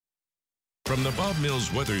From the Bob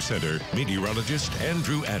Mills Weather Center, meteorologist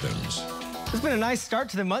Andrew Adams. It's been a nice start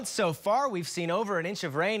to the month so far. We've seen over an inch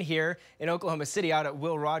of rain here in Oklahoma City out at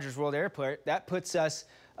Will Rogers World Airport. That puts us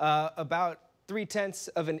about 3/10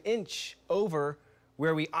 of an inch over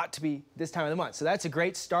where we ought to be this time of the month. So that's a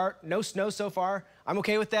great start. No snow so far. I'm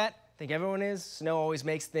okay with that. I think everyone is. Snow always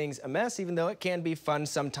makes things a mess, even though it can be fun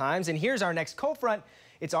sometimes. And here's our next cold front.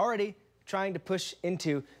 It's already trying to push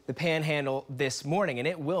into the panhandle this morning, and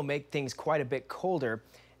it will make things quite a bit colder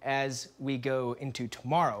as we go into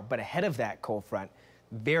tomorrow. But ahead of that cold front,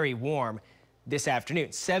 very warm this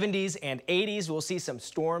afternoon. 70s and 80s. We'll see some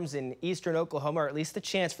storms in eastern Oklahoma, or at least the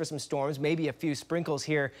chance for some storms, maybe a few sprinkles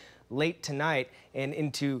here late tonight and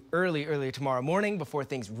into early tomorrow morning before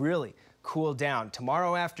things really cool down.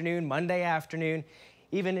 Tomorrow afternoon, Monday afternoon,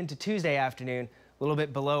 even into Tuesday afternoon, a little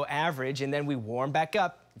bit below average, and then we warm back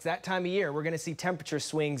up. It's that time of year. We're going to see temperature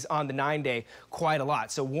swings on the 9-day quite a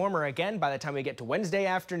lot. So warmer again by the time we get to Wednesday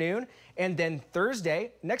afternoon. And then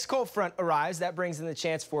Thursday, next cold front arrives. That brings in the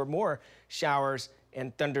chance for more showers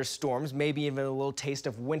and thunderstorms, maybe even a little taste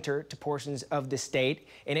of winter to portions of the state.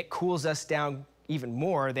 And it cools us down even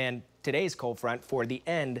more than today's cold front for the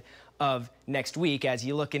end of next week as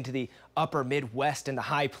you look into the upper Midwest and the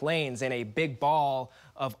high plains, and a big ball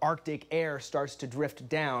of Arctic air starts to drift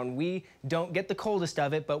down. We don't get the coldest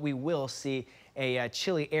of it, but we will see a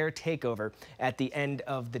chilly air takeover at the end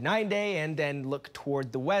of the 9-day, and then look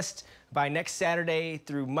toward the west by next Saturday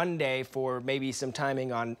through Monday for maybe some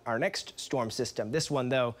timing on our next storm system. This one,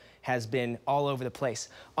 though, has been all over the place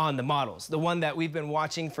on the models. The one that we've been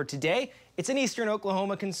watching for today, it's an eastern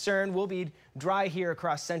Oklahoma concern. We'll be dry here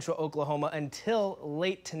across central Oklahoma until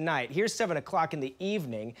late tonight. Here's 7 o'clock in the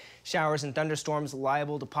evening. Showers and thunderstorms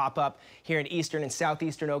liable to pop up here in eastern and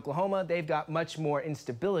southeastern Oklahoma. They've got much more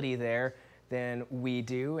instability there than we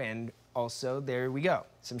do, and also there we go,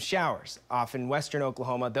 some showers off in western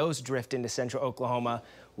Oklahoma. Those drift into central Oklahoma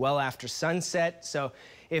well after sunset. So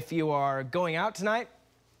if you are going out tonight,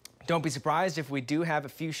 don't be surprised if we do have a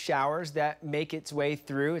few showers that make its way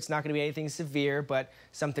through. It's not going to be anything severe, but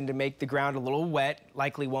something to make the ground a little wet.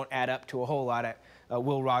 Likely won't add up to a whole lot at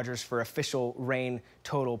Will Rogers for official rain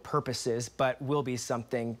total purposes, but will be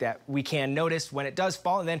something that we can notice when it does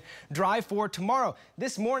fall. And then dry for tomorrow.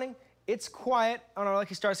 This morning, it's quiet on our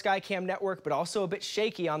Lucky Star Sky Cam network, but also a bit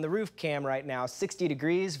shaky on the roof cam right now. 60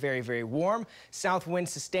 degrees, very warm. South wind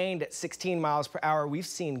sustained at 16 miles per hour. We've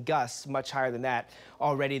seen gusts much higher than that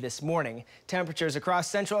already this morning. Temperatures across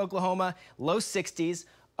central Oklahoma, low 60s,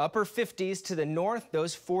 upper 50s to the north.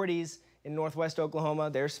 Those 40s in northwest Oklahoma,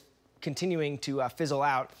 there's continuing to fizzle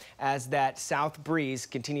out as that south breeze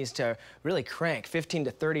continues to really crank. 15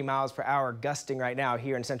 to 30 miles per hour gusting right now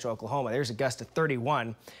here in central Oklahoma. There's a gust of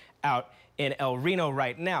 31 out in El Reno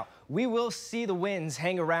right now. We will see the winds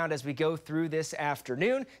hang around as we go through this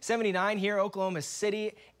afternoon. 79 here, Oklahoma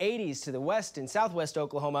City, 80s to the west and southwest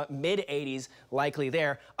Oklahoma, mid-80s likely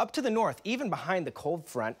there. Up to the north, even behind the cold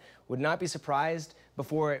front, would not be surprised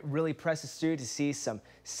before it really presses through to see some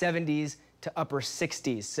 70s to upper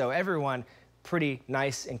 60s. So everyone pretty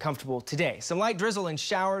nice and comfortable today. Some light drizzle and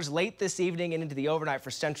showers late this evening and into the overnight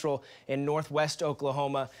for central and northwest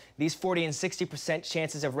Oklahoma. These 40 and 60%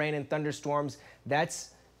 chances of rain and thunderstorms,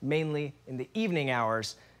 that's mainly in the evening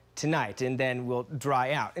hours tonight, and then will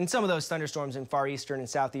dry out. And some of those thunderstorms in far eastern and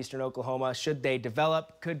southeastern Oklahoma, should they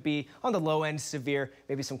develop, could be on the low end severe,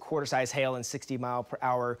 maybe some quarter-size hail and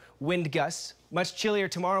 60-mile-per-hour wind gusts. Much chillier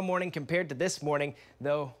tomorrow morning compared to this morning,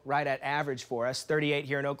 though right at average for us. 38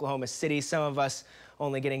 here in Oklahoma City, some of us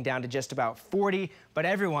only getting down to just about 40, but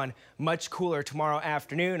everyone much cooler tomorrow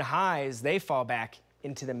afternoon. Highs, they fall back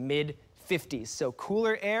into the mid-50s. So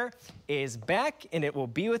cooler air is back, and it will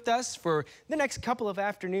be with us for the next couple of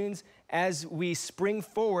afternoons as we spring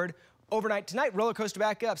forward. Overnight tonight, roller coaster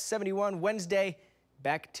back up, 71 Wednesday,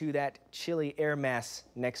 back to that chilly air mass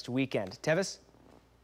next weekend. Tevis?